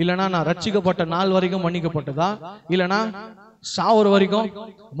 இல்லனா நான் ரட்சிக்கப்பட்ட நாள் வரைக்கும் மன்னிக்கப்பட்டதா, இல்லனா சாவர வரைக்கும்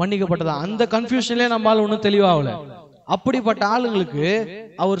மன்னிக்கப்பட்டதா, அந்த கன்ஃபியூஷன்லயே நம்மால ஒன்னும் தெளிவாகல. அப்படிப்பட்ட ஆளுங்களுக்கு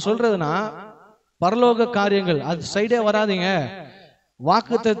அவர் சொல்றதுன்னா பரலோக காரியங்கள் அது சைடே வராதீங்க,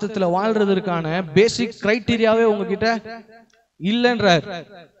 வாக்கு தத்துவத்துல வாழ்றதுக்கான பேசிக் கிரைட்டீரியாவே உங்ககிட்ட இல்லைன்றார்.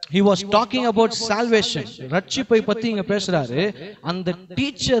 He was talking about salvation. ரட்சிப்பை பத்தி இங்க பேசுறாரு. அந்த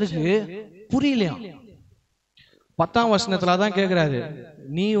டீச்சருக்கு புரியலையா. 10ஆம் வசனத்துல தான் கேக்குறாரு,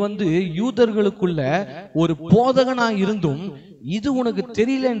 நீ வந்து யூதர்களுக்குள்ள ஒரு போதகனா இருந்தும் இது உனக்கு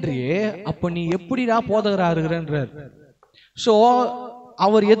தெரியலன்றியே, அப்ப நீ எப்படிடா போதகரா இருக்கிறன்றார். சோ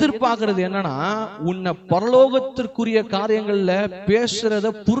அவர் எதிர்பார்க்கறது என்னன்னா, உன்னை பரலோகத்திற்குரிய காரியங்கள்ல பேசுறத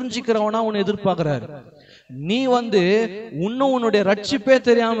புரிஞ்சுக்கிறவனா உன்னை எதிர்பார்க்கிறாரு. நீ வந்து இன்னும் உன்னுடைய ரட்சிப்பே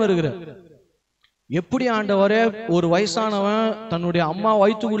தெரியாம இருக்கிற. எப்படி ஆண்டவரே ஒரு வயசானவன் தன்னுடைய அம்மா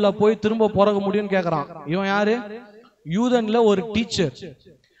வயிற்றுக்குள்ள போய் திரும்ப பிறக்க முடியும்னு கேக்குறான். இவன் யாரு? யூதன்ல ஒரு டீச்சர்.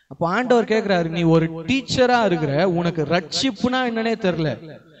 அப்ப ஆண்டவர் கேக்குறாரு, நீ ஒரு டீச்சரா இருக்கிற, உனக்கு ரட்சிப்புனா என்னன்னே தெரியல,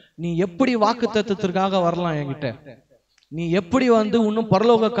 நீ எப்படி வாக்கு தத்துவத்திற்காக வரலாம் என்கிட்ட? நீ எப்படி வந்து இன்னும்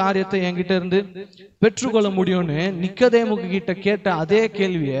பரலோக காரியத்தை என்கிட்ட இருந்து பெற்றுக்கொள்ள முடியும்னு நிக்கதேமுக்கு கிட்ட கேட்ட அதே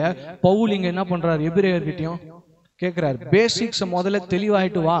கேள்விய பவுல் இங்க என்ன பண்றாரு, எபிரேயர்கிட்டயும் கேக்குறாரு. பேசிக்ஸ் முதல்ல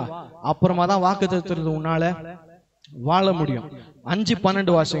தெளிவாயிட்டு வா, அப்புறமா தான் வாக்கு தத்துவத்தை உன்னால வாழ முடியும்.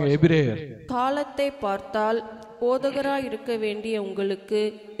 5:12 வாசிங்க எபிரேயர். காலத்தை பார்த்தால் போதகராய் இருக்க வேண்டிய உங்களுக்கு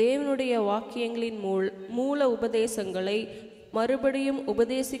தேவனுடைய வாக்கியங்களின் மூல உபதேசங்களை மறுபடியும்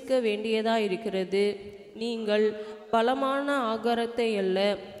உபதேசிக்க வேண்டியதா இருக்கிறது. நீங்கள் பலமான ஆகாரத்தை அல்ல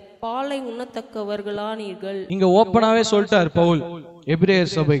பாலை உண்ணத்தக்கவர்களானீர்கள். இங்க ஓப்பனாவே சொல்லிட்டார் பவுல்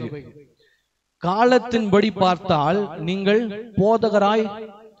எபிரேயர் சபைக்கு. காலத்தின்படி பார்த்தால் நீங்கள் போதகராய்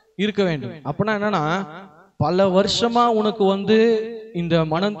இருக்க வேண்டும். அப்படின்னா என்னன்னா, பல வருஷமா உனக்கு வந்து இந்த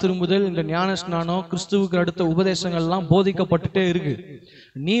மனம் திரும்புதல், இந்த ஞான ஸ்நானம், கிறிஸ்துவுக்கு அடுத்த உபதேசங்கள் எல்லாம் போதிக்கப்பட்டுட்டே இருக்கு.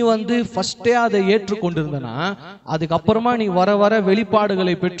 நீ வந்து ஃபர்ஸ்டே அதை ஏற்றுக்கொண்டிருந்தனா, அதுக்கப்புறமா நீ வர வர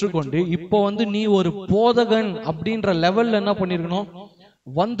வெளிப்பாடுகளை பெற்றுக்கொண்டு இப்போ வந்து நீ ஒரு போதகன் அப்படின்ற லெவல்ல என்ன பண்ணிருக்கணும்,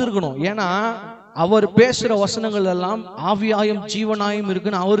 வந்திருக்கணும். ஏன்னா அவர் பேசுற வசனங்கள் எல்லாம் ஆவியாயும் ஜீவனாயும்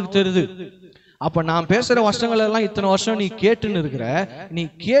இருக்குன்னு அவருக்கு தெரியுது. அப்ப நான் பேசுற வசனங்கள் எல்லாம் இத்தனை வருஷம் நீ கேட்டுன்னு இருக்கிற, நீ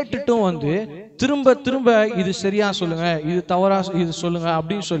கேட்டுட்டும் வந்து திரும்ப திரும்ப இது சரியா சொல்லுங்க, இது தவறா இது சொல்லுங்க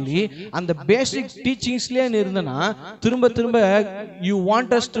அப்படின்னு சொல்லி அந்த பேசிக் டீச்சிங்ஸ்லயே இருந்தனா, திரும்ப திரும்ப you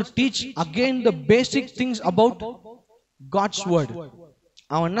want us to teach again the basic things about God's word.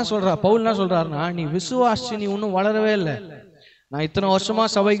 அவன் என்ன சொல்றா, பவுல் என்ன சொல்றாருன்னா, நீ விசுவாசி நீ இன்னும் வளரவே இல்லை. நான் இத்தனை வருஷமா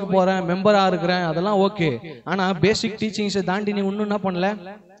சபைக்கு போறேன், மெம்பரா இருக்கிறேன், அதெல்லாம் ஓகே. ஆனா பேசிக் டீச்சிங்ஸை தாண்டி நீ இன்னும் என்ன பண்ணல?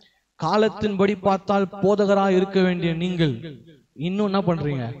 காலத்தின்படி பார்த்தால் போதகரா இருக்க வேண்டிய நீங்கள் இன்னும் என்ன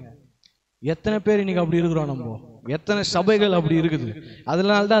பண்றீங்க? எத்தனை பேர் இன்னைக்கு அப்படி இருக்கிறோம்? நம்ம எத்தனை சபைகள் அப்படி இருக்குது?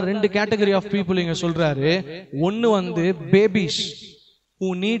 அதனால்தான் ரெண்டு கேட்டகரி ஆஃப் பீப்புள் இங்க சொல்றாரு. ஒன்னு வந்து பேபிஸ் who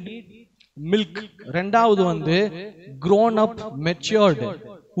need milk, ரெண்டாவது வந்து grown up matured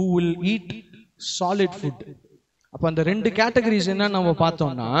who will eat solid food. அப்ப அந்த ரெண்டு கேட்டகரிஸ் என்ன நம்ம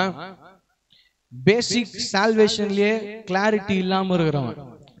பார்த்தோம்னா, பேசிக் சால்வேஷன்லயே கிளாரிட்டி இல்லாம இருக்கிறவன்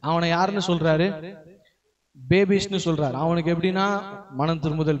அவனை யாருன்னு சொல்றாரு? பேபிஸ்னு சொல்றாரு. அவனுக்கு எப்படின்னா மனம்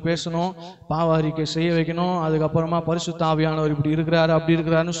திரும்புதல் பேசணும், பாவ அறிக்கை செய்ய வைக்கணும், அதுக்கப்புறமா பரிசுத்த ஆவியானவர் இப்படி இருக்கிறாரு அப்படி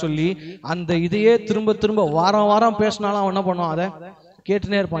இருக்கிறாருன்னு சொல்லி அந்த இதையே திரும்ப திரும்ப வாரம் வாரம் பேசினாலும் அவன் என்ன பண்ணுவான்? அதை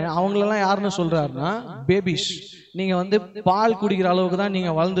கேட்டுனே இருப்பாங்க. அவங்களெல்லாம் யாருன்னு சொல்றாருன்னா பேபிஸ். நீங்க வந்து பால் குடிக்கிற அளவுக்கு தான்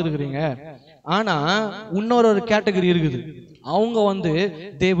நீங்க வளர்ந்துருக்கிறீங்க. ஆனா இன்னொரு கேட்டகரி இருக்குது. அவங்க வந்து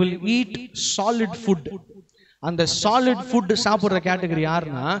they will eat solid food. அந்த சாலிட் ஃபுட் சாப்பிடுற கேட்டகரி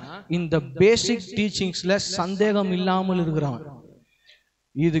யாருன்னா, இந்த பேசிக் டீச்சிங்ஸ்ல சந்தேகம் இல்லாமல் இருக்கிறவன்.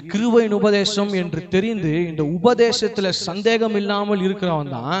 இது கிருபையின் உபதேசம் என்று தெரிந்து இந்த உபதேசத்துல சந்தேகம் இல்லாமல்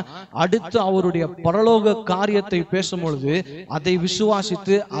இருக்கிறவன் தான் அடுத்து அவருடைய பரலோக காரியத்தை பேசும் பொழுது அதை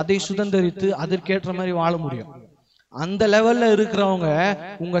விசுவாசித்து அதை சுதந்திரித்து அதற்கேற்ற மாதிரி வாழ முடியும். அந்த லெவல்ல இருக்கிறவங்க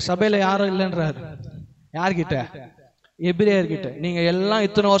உங்க சபையில யாரும் இல்லைன்றாரு. யார்கிட்ட? எபிரேயர்கிட்ட. நீங்க எல்லாம்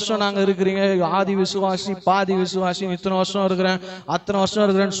இத்தனை வருஷம் நாங்க இருக்கிறீங்க, ஆதி விசுவாசி பாதி விசுவாசி, இத்தனை வருஷம் இருக்கிறேன் அத்தனை வருஷம்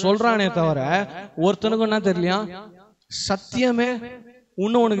இருக்கிறேன்னு சொல்றானே தவிர ஒருத்தனுக்கும் என்ன தெரியலையா? சத்தியமே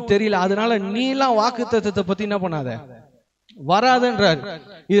இன்னும் உனக்கு தெரியல. அதனால நீ எல்லாம் வாக்குத்தத்தத்தை பத்தி என்ன பண்ணாத, வராதுன்றார்.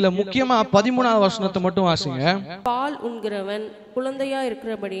 இதுல முக்கியமா 13வது வசனத்தை மட்டும் வாசிங்க. பால் உண்கிறவன் குழந்தையா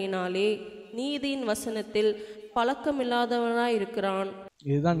இருக்கிறபடியினாலே நீதியின் வசனத்தில் பழக்கமில்லாதவனாய் இருக்கிறான்.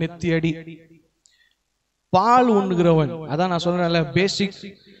 இதுதான் நெத்தியடி. பால் உண்ணுகிறவன், அதான் நான் சொல்றேன்ல, பேசிக்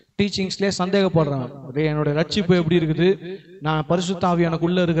டீச்சிங்ஸ்லேயே சந்தேகப்படுறான். என்னோட ரட்சிப்பு எப்படி இருக்குது, நான் பரிசுத்த ஆவி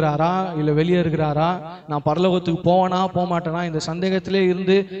எனக்குள்ள இருக்கிறாரா இல்ல வெளியே இருக்கிறாரா, நான் பரலோகத்துக்கு போவனா போக மாட்டேனா, இந்த சந்தேகத்திலே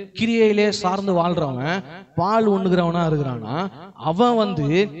இருந்து கிரியையிலே சார்ந்து வாழ்றவன் பால் உண்ணுகிறவனா இருக்கிறானா, அவன் வந்து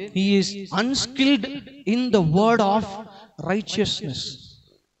he is unskilled in the word of righteousness.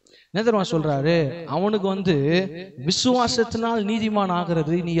 என்ன சொல்றாரு? அவனுக்கு வந்து விசுவாசத்தினால் நீதிமான்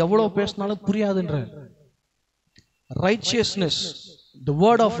ஆகிறது நீ எவ்வளவு பேசினாலும் புரியாதுன்ற. righteousness, the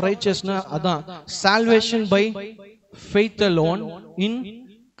word of righteousness, அதான் salvation by faith alone in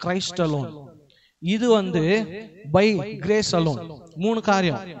Christ alone. இது வந்து by grace alone. மூணு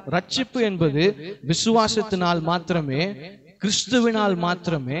காரியம். ரட்சிப்பு என்பது விசுவாசத்தினால் மாத்திரமே, கிறிஸ்துவினால்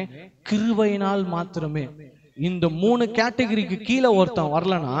மாத்திரமே, கிருபையினால் மாத்திரமே. இந்த மூணு கேட்டகரிக்கு கீழே ஒருத்தன்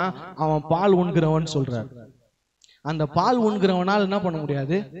வரலனா அவன் பால் உண்கிறவன் சொல்றார். அந்த பால் உண்கிறவனால் என்ன பண்ண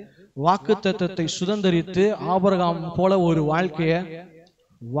முடியாது? வாக்குத்தத்தத்தை சுதந்திரித்து ஆபிரகாம் போல ஒரு வாழ்க்கைய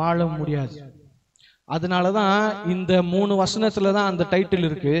வாழ முடியாது. அதனாலதான் இந்த 3 வசனத்துல தான் அந்த டைட்டில்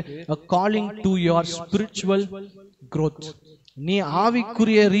இருக்கு, a calling to your spiritual growth. நீ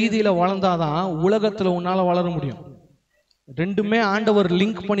ஆவிக்குரிய ரீதியில வளர்ந்தாதான் உலகத்துல உன்னால வளர முடியும். ரெண்டுமே ஆண்டவர்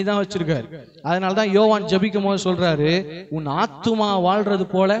லிங்க் பண்ணி தான் வச்சிருக்காரு. அதனாலதான் யோவான் ஜெபிக்கும் போது சொல்றாரு, உன் ஆத்துமா வாழ்றது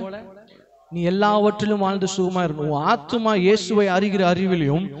போல நீ எல்லாவற்றிலும் வாழ்ந்து சுகமா இருக்கணும். உன் ஆத்துமா இயேசுவை அறிகிற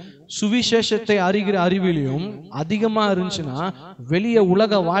அறிவிலையும் சுவிசேஷத்தை அறிகிற அறிவிலையும் அதிகமா இருந்துச்சுன்னா வெளிய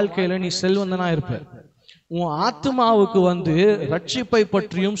உலக வாழ்க்கையில நீ செல்வந்தனா இருப்ப. உன் ஆத்மாவுக்கு வந்து ரட்சிப்பை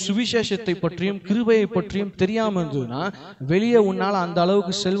பற்றியும் சுவிசேஷத்தை பற்றியும் கிருபையை பற்றியும் தெரியாம இருந்ததுன்னா வெளியே உன்னால அந்த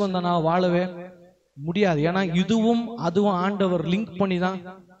அளவுக்கு செல்வந்தனா வாழவே முடியாது. ஏன்னா இதுவும் அதுவும் ஆண்டவர் லிங்க் பண்ணி தான்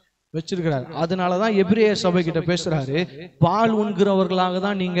வச்சிருக்கிறார். அதனாலதான் எபிரேய சபை கிட்ட பேசுறாரு, பால் உண்கிறவர்களாக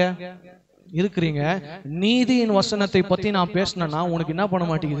தான் நீங்க இருக்கிறீங்க. நீதியின் வசனத்தை பத்தி நான் பேசினேன்னா உனக்கு என்ன பண்ண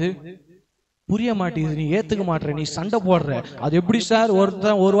மாட்டேங்குது? புரிய மாட்டேங்குது, நீ ஏத்துக்க மாட்டேற, நீ சண்டை போடுற. அது எப்படி சார்?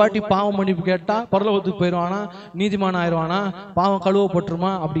 ஒருத்தன் ஒரு வாட்டி பாவம் மன்னிப்பு கேட்டா பரலோகத்துக்கு போயிடுவானா, நீதிமான் ஆயிடுவானா, பாவம்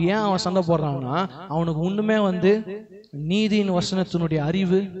கழுவப்பட்டுருமா? அப்படி ஏன் அவன் சண்டை போடுறான்னா அவனுக்கு ஒண்ணுமே வந்து நீதியின் வசனத்தினுடைய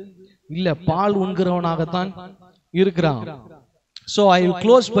அறிவு இல்ல, பால் உண்கிறவனாகத்தான் இருக்கிறான். So I will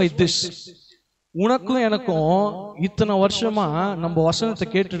close by this. உனக்கும் எனக்கும் இத்தனை வருஷமா நம்ம வசனத்தை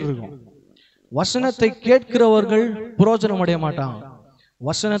கேட்டுட்டு இருக்கோம். வசனத்தை கேட்கிறவர்கள் புரோஜனம் அடைய மாட்டாங்க,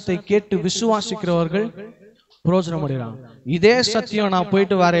 வசனத்தை கேட்டு விசுவாசிக்கிறவர்கள் புரோஜனம் அடைகிறாங்க. இதே சத்தியம் நான்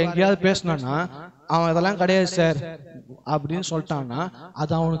போயிட்டு வேற எங்கேயாவது பேசினேன்னா அவன் இதெல்லாம் கிடையாது சார் அப்படின்னு சொல்லிட்டான்னா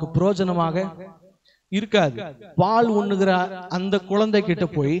அது அவனுக்கு பிரயோஜனமாக இருக்காது. பால் உண்ணுகிற அந்த குழந்தை கிட்ட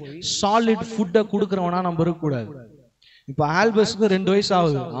போய் சாலிட் ஃபுட்டை கொடுக்கறவனா நம்ம இருக்கக்கூடாது. இப்ப ஆல்பஸ்க்கு 2 வயசு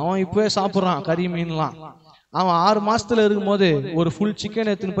ஆகுது, அவன் இப்பவே சாப்பிட்றான் கறி மீன்லாம். அவன் 6 மாசத்துல இருக்கும் போது ஒரு ஃபுல் சிக்கன்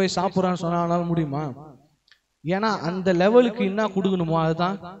எடுத்துன்னு போய் சாப்பிட்றான்னு சொன்னால முடியுமா? ஏன்னா அந்த லெவலுக்கு என்ன கொடுக்கணுமோ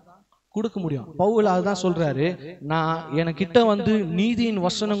அதுதான் கொடுக்க முடியும். பவுல் அதுதான் சொல்றாரு, நான் எனக்கிட்ட வந்து நீதியின்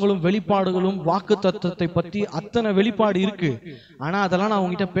வசனங்களும் வெளிப்பாடுகளும் வாக்கு தத்துவத்தை பத்தி அத்தனை வெளிப்பாடு இருக்கு, ஆனா அதெல்லாம் நான்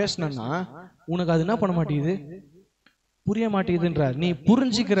உங்ககிட்ட பேசினேன்னா உனக்கு அது என்ன பண்ண மாட்டேங்குது, புரிய மாட்டேங்குதுன்றார். நீ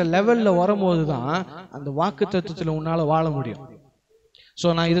புரிஞ்சுக்கிற லெவல்ல வரும்போதுதான் அந்த வாக்கு தத்துவத்துல உன்னால வாழ முடியும்.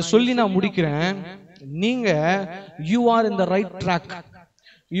 சோ நான் இதை சொல்லி நான் முடிக்கிறேன். நீங்க you are in the right track.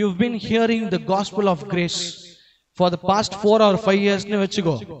 You've been hearing the gospel of grace for the past 4 or 5 years னு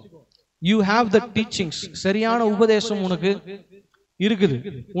வெச்சுக்கோ. You have the teachings. சரியான உபதேசம் உனக்கு இருக்குது,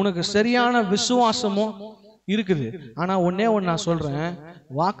 உனக்கு சரியான விசுவாசமும் இருக்குது. ஆனா ஒன்னே ஒன்னு நான் சொல்றேன்,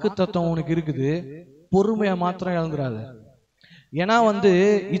 வாக்கு தத்துவம் உனக்கு இருக்குது, பொறுமையை மாத்திரம் இழந்துடாத. ஏன்னா வந்து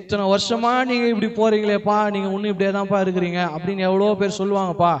இத்தனை வருஷமா நீங்க இப்படி போறீங்களேப்பா, நீங்க ஒன்னும் இப்படியே தான்ப்பா இருக்கிறீங்க அப்படின்னு எவ்வளவு பேர்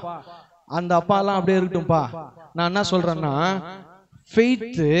சொல்லுவாங்கப்பா. அந்த அப்பா எல்லாம் அப்படியே இருக்கட்டும்பா. நான் என்ன சொல்றேன்னா,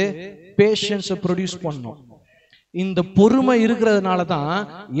 ஃபெய்த் பேஷன்ஸை ப்ரொடியூஸ் பண்ணும். இந்த பொறுமை இருக்கிறதுனால தான்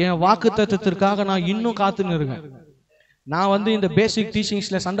என் வாக்கு தத்துவத்திற்காக நான் இன்னும் காத்துன்னு இருக்கேன். நான் வந்து இந்த பேசிக்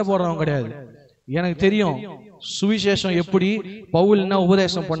டீச்சிங்ஸ்ல சண்டை போடுறவங்க கிடையாது. எனக்கு தெரியும் சுவிசேஷம் எப்படி, பவுல் என்ன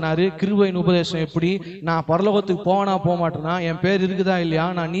உபதேசம் பண்ணாரு, கிருபையின் உபதேசம் எப்படி, நான் பரலோகத்துக்கு போவனா போக மாட்டேனா, என் பேர் இருக்குதா இல்லையா,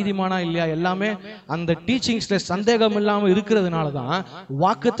 நான் நீதிமானா இல்லையா, எல்லாமே அந்த டீச்சிங்ஸ்ல சந்தேகம் இல்லாம இருக்கிறதுனால தான்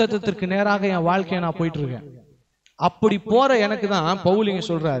வாக்கு தத்துவத்திற்கு நேராக என் வாழ்க்கையை நான் போயிட்டு இருக்கேன். அப்படி போற எனக்கு தான் பவுல் இங்க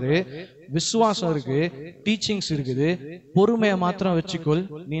சொல்றாரு, விசுவாசம் இருக்கு, டீச்சிங்ஸ் இருக்குது, பொறுமையை மாத்திரம் வச்சுக்கொள்,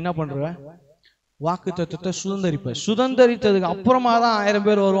 நீ என்ன பண்ற, வாக்கு தத்துவத்தை சுதந்திரிப்ப. சுதந்திரித்ததுக்கு அப்புறமா தான் 1000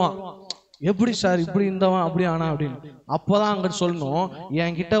 பேர் வருவான், எப்படி சார் இப்படி இருந்தவன் அப்படி ஆனா அப்படின்னு. அப்பதான் அங்க சொல்லணும்,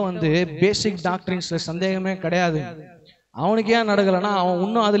 என்கிட்ட வந்து பேசிக் டாக்ட்ரின்ஸ்ல சந்தேகமே கிடையாது. அவனுக்கு ஏன் நடக்கலன்னா அவன்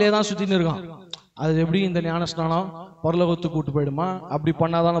இன்னும் அதுலயே தான் சுத்தின்னு இருக்கான். அது எப்படி இந்த ஞானஸ்நானம் பரலோகத்துக்கு கூட்டு போயிடுமா, அப்படி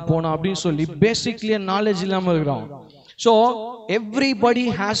பண்ணாதானே போனோம் அப்படின்னு சொல்லி பேசிக்லி நாலேஜ் இல்லாம இருக்கிறோம். So everybody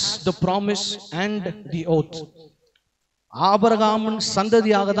has the promise and the oath. ஆபிரகாமின்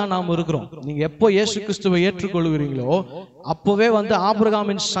சந்ததியாக தான் நாம் இருக்கிறோம். நீங்க எப்போ இயேசு கிறிஸ்துவை ஏற்றுக்கொள்கிறீங்களோ அப்பவே வந்து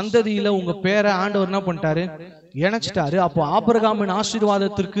ஆபிரகாமின் சந்ததியில உங்க பேரை ஆண்டவர் என்ன பண்ணிட்டாரு, இணைச்சிட்டாரு. அப்போ ஆபிரகாமின்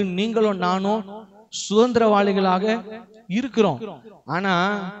ஆசீர்வாதத்திற்கு நீங்களும் நானும் சுதந்திரவாளிகளாக இருக்கிறோம். ஆனா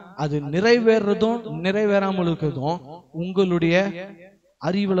அது நிறைவேறதும் நிறைவேறாமல் இருக்கிறதும் உங்களுடைய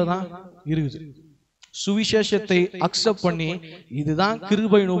அறிவுல தான் இருக்குது. சுவிசேஷத்தை அக்செப்ட் பண்ணி இதுதான்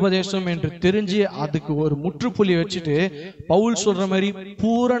கிருபையின் உபதேசம் என்று தெரிஞ்சு அதுக்கு ஒரு முற்றுப்புள்ளி வச்சுட்டு பவுல் சொல்ற மாதிரி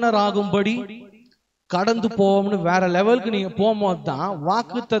பூரணராகும்படி கடந்து போவோம்னு வேற லெவலுக்கு நீங்க போகும்போது தான்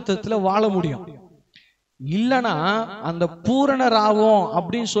வாக்கு தத்துவத்துல வாழ முடியும். இல்லனா அந்த பூரணராகும்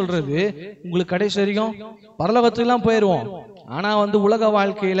அப்படின்னு சொல்றது உங்களுக்கு கடைசி வரைக்கும் பரலோகத்துக்குலாம் போயிடுவோம். ஆனா வந்து உலக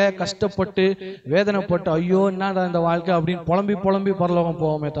வாழ்க்கையில கஷ்டப்பட்டு வேதனைப்பட்டு ஐயோ என்னடா இந்த வாழ்க்கை அப்படின்னு புலம்பி புலம்பி பரலோகம்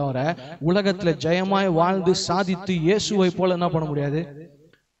போவோமே தவிர உலகத்துல ஜெயமாய் வாழ்ந்து சாதித்து இயேசுவை போல என்ன பண்ண முடியாது,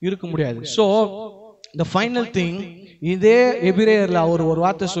 இருக்க முடியாது. சோ the final thing, இதே எபிரேயர்ல அவர் ஒரு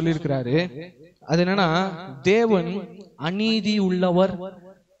வார்த்தை சொல்லியிருக்கிறாரு. அது என்னன்னா, தேவன் அநீதி உள்ளவர்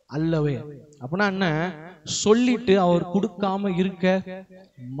அல்லவே. அப்படின்னா என்ன, சொல்லிட்டு அவர் கொடுக்காம இருக்க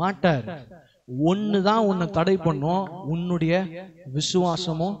மாட்டார். ஒண்ணுதான் உன்னை தடை பண்ணும், உன்னுடைய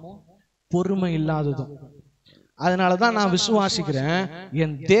விசுவாசமும் பொறுமை இல்லாததும். அதனாலதான் நான் விசுவாசிக்கிறேன்,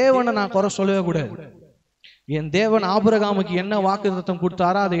 என் தேவனை நான் குறை சொல்லவே கூடாது. என் தேவன் ஆபிரகாமுக்கு என்ன வாக்குத்தத்தம்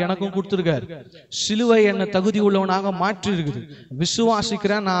கொடுத்தாரோ அதை எனக்கும் கொடுத்திருக்காரு. சிலுவை என்ன தகுதி உள்ளவனாக மாற்றி இருக்குது.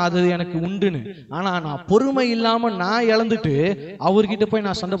 விசுவாசிக்கிறேன் நான், அது எனக்கு உண்டுன்னு. ஆனா நான் பொறுமை இல்லாம நான் இழந்துட்டு அவர்கிட்ட போய்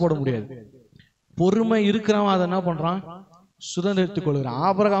நான் சண்டை போட முடியாது. பொறுமை இருக்கிறவன் அதை என்ன பண்றான், சுதந்திரித்துக் கொள்கிறான்.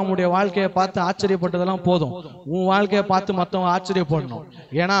 ஆபிரகாமுடைய வாழ்க்கையை பார்த்து ஆச்சரியப்பட்டதெல்லாம் போதும், உன் வாழ்க்கையை பார்த்து மற்றவங்க ஆச்சரியப்படணும்.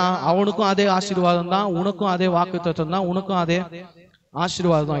 ஏன்னா அவனுக்கும் அதே ஆசீர்வாதம் தான், உனக்கும் அதே வாக்குத்தத்தம் தான், உனக்கும் அதே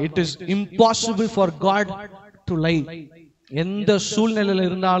ஆசீர்வாதம் தான். It is impossible for God to லை. எந்த சூழ்நிலையில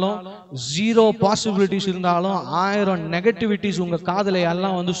இருந்தாலும், 0 பாசிபிலிட்டிஸ் இருந்தாலும், 1000 நெகட்டிவிட்டிஸ் உங்க காதலை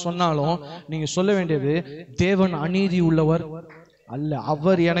எல்லாம் வந்து சொன்னாலும் நீங்க சொல்ல வேண்டியது, தேவன் அநீதி உள்ளவர் அல்ல,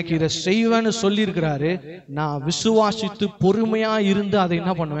 அவர் எனக்கு இதை செய்வேன்னு சொல்லி இருக்கிறாரு. நான் விசுவாசித்து பொறுமையா இருந்து அதை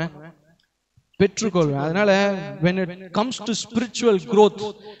என்ன பண்ணுவேன், பெற்றுக்கொள்வேன். அதனால when it comes to spiritual growth,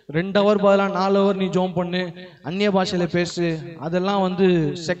 2 hour பதிலா 4 hour நீ ஜெபம் பண்ணு, அந்நிய பாஷையில பேசு, அதெல்லாம் வந்து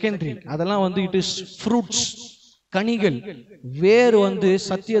செகண்டரி. அதெல்லாம் வந்து இட் இஸ் ஃப்ரூட்ஸ், கனிகள். வேறு வந்து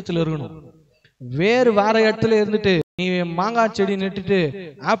சத்தியத்துல இருக்கணும். வேறு வேற இடத்துல இருந்துட்டு நீ மாங்காய் செடி நட்டுட்டு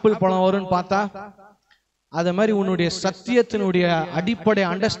ஆப்பிள் பழம் வரும்னு பார்த்தா அதே மாதிரி உன்னுடைய சத்தியத்தினுடைய அடிப்படை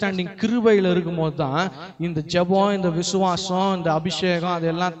அண்டர்ஸ்டாண்டிங் கிருபையில இருக்கும்போது தான் இந்த ஜெபம், இந்த விசுவாசம், இந்த அபிஷேகம்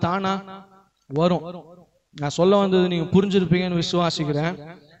அதெல்லாம் தானா வரும். நான் சொல்ல வந்தது நீங்க புரிஞ்சிருப்பீங்கன்னு விசுவாசிக்கிறேன்.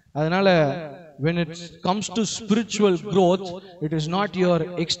 அதனால when it comes to spiritual growth, it is not your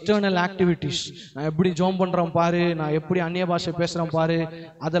external activities. நான் எப்படி ஜெபம் பண்றேன் பாரு, நான் எப்படி அந்நிய பாஷை பேசுறேன் பாரு,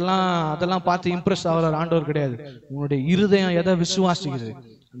 அதெல்லாம் பார்த்து இம்ப்ரெஸ் ஆகிற ஆண்டவர் கிடையாது. உன்னுடைய இருதயம் எதை விசுவாசிக்குது,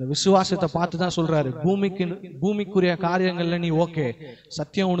 அந்த விசுவாசத்தை பார்த்து தான் சொல்றாரு. பூமிக்குரிய காரியங்கள்ல நீ ஓகே,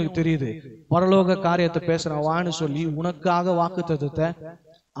 சத்தியம் உனக்கு தெரியுது, பரலோக காரியத்தை பேசுறான் வான்னு சொல்லி உனக்காக வாக்குத்தத்தத்தை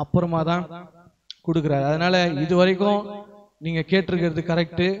அப்புறமா தான் கொடுக்குறாரு. அதனால இது வரைக்கும் நீங்க கேட்டிருக்கிறது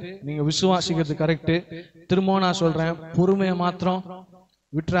கரெக்டு, நீங்க விசுவாசிக்கிறது கரெக்டு. திரும்பவும் நான் சொல்றேன், பொறுமையை மாத்திரம்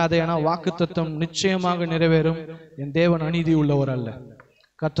விட்டுறாதே. ஏன்னா வாக்குத்தத்தம் நிச்சயமாக நிறைவேறும். என் தேவன் அநீதி உள்ளவர் அல்ல.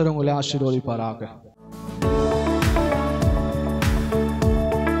 கர்த்தர் உங்களை ஆசீர்வதிப்பாராக.